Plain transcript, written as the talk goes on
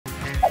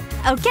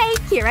Okay,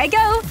 here I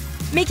go.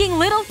 Making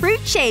little fruit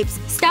shapes,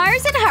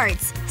 stars and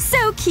hearts.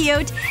 So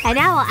cute! And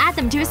now I'll add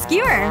them to a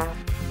skewer.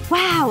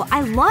 Wow,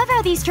 I love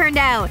how these turned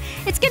out.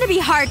 It's gonna be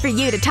hard for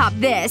you to top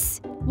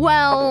this.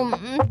 Well,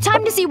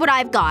 time to see what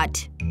I've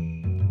got.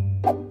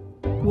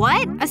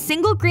 What? A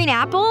single green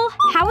apple?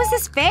 How is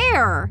this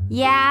fair?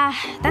 Yeah,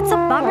 that's a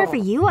bummer for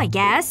you, I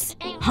guess.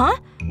 Huh?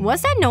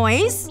 What's that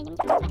noise?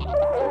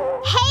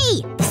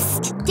 Hey!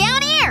 Psst!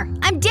 Down here!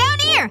 I'm down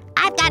here!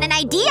 I've got an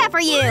idea for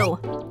you!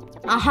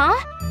 Uh-huh.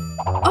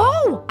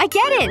 Oh! I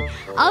get it!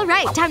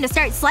 Alright, time to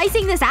start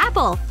slicing this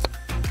apple.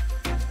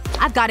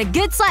 I've got a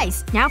good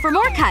slice. Now for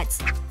more cuts.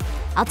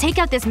 I'll take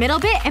out this middle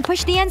bit and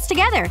push the ends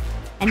together.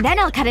 And then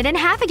I'll cut it in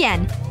half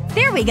again.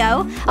 There we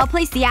go! I'll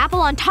place the apple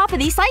on top of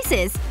these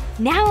slices.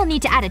 Now I'll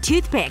need to add a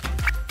toothpick.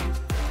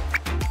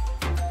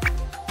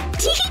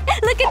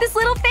 Look at this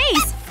little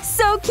face!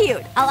 So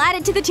cute! I'll add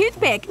it to the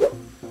toothpick.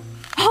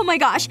 Oh my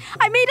gosh!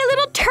 I made a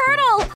little turtle!